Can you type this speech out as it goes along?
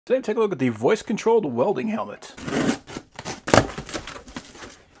Today, take a look at the voice-controlled welding helmet.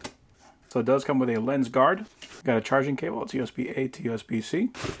 So it does come with a lens guard. We've got a charging cable. It's USB-A to USB-C.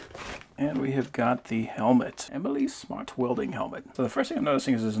 And we have got the helmet. Emily Smart Welding Helmet. So the first thing I'm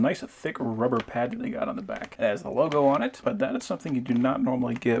noticing is this nice thick rubber pad that they got on the back. It has the logo on it, but that is something you do not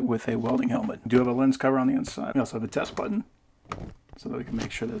normally get with a welding helmet. We do have a lens cover on the inside. We also have a test button, so that we can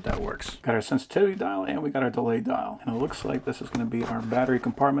make sure that that works. Got our sensitivity dial and we got our delay dial. And it looks like this is going to be our battery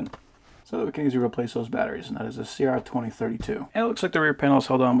compartment so that we can easily replace those batteries, and that is a CR2032. And it looks like the rear panel is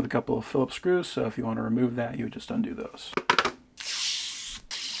held on with a couple of Phillips screws, so if you want to remove that, you would just undo those.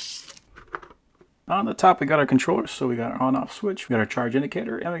 On the top, we got our controllers, so we got our on-off switch, we got our charge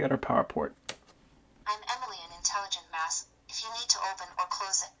indicator, and we got our power port. I'm Emily in Intelligent Mass. If you need to open or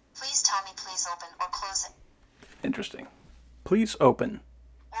close it, please tell me please open or close it. Interesting. Please open.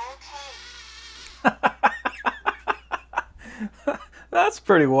 Okay. That's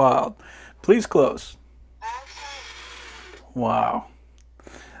pretty wild. Please close. Okay. Wow.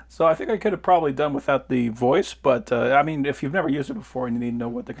 So I think I could have probably done without the voice, but I mean, if you've never used it before and you need to know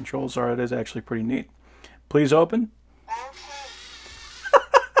what the controls are, it is actually pretty neat. Please open. Okay.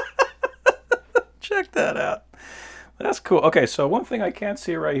 Check that out. That's cool. Okay, so one thing I can't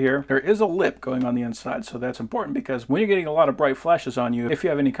see right here, there is a lip going on the inside, so that's important because when you're getting a lot of bright flashes on you, if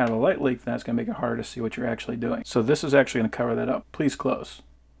you have any kind of a light leak, that's going to make it harder to see what you're actually doing. So this is actually going to cover that up. Please close.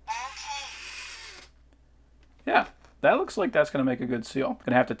 Okay. Yeah. That looks like that's going to make a good seal. Going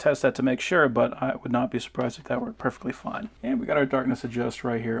to have to test that to make sure, but I would not be surprised if that worked perfectly fine. And we got our darkness adjust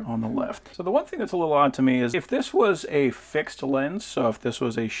right here on the left. So the one thing that's a little odd to me is if this was a fixed lens, so if this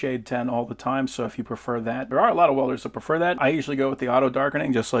was a shade 10 all the time, so if you prefer that, there are a lot of welders that prefer that. I usually go with the auto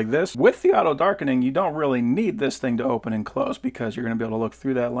darkening just like this. With the auto darkening, you don't really need this thing to open and close because you're going to be able to look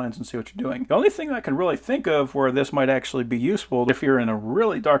through that lens and see what you're doing. The only thing I can really think of where this might actually be useful if you're in a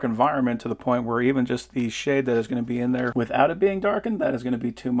really dark environment to the point where even just the shade that is going to be in there without it being darkened, that is going to be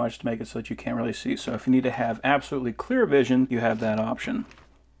too much to make it so that you can't really see. So if you need to have absolutely clear vision, you have that option.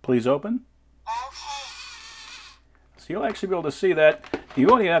 Please open. Okay. So you'll actually be able to see that. You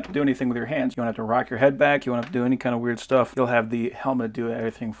won't even have to do anything with your hands. You won't have to rock your head back. You won't have to do any kind of weird stuff. You'll have the helmet do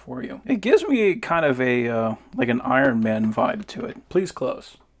everything for you. It gives me kind of a, like an Iron Man vibe to it. Please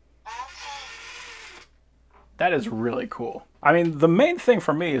close. Okay. That is really cool. I mean, the main thing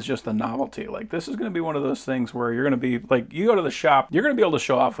for me is just the novelty. Like, this is going to be one of those things where you're going to be, like, you go to the shop, you're going to be able to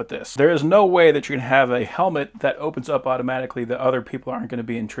show off with this. There is no way that you can have a helmet that opens up automatically that other people aren't going to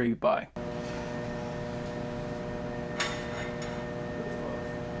be intrigued by.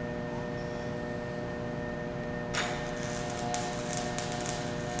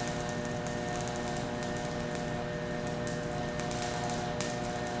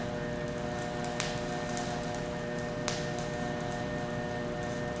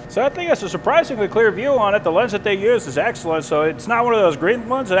 So I think it's a surprisingly clear view on it. The lens that they use is excellent, so it's not one of those green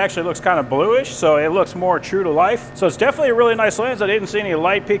ones. It actually looks kind of bluish, so it looks more true to life. So it's definitely a really nice lens. I didn't see any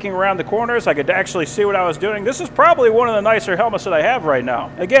light peeking around the corners. I could actually see what I was doing. This is probably one of the nicer helmets that I have right now.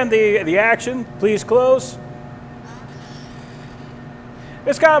 Again, the action, please close.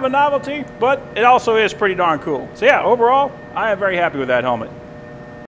 It's kind of a novelty, but it also is pretty darn cool. So yeah, overall, I am very happy with that helmet.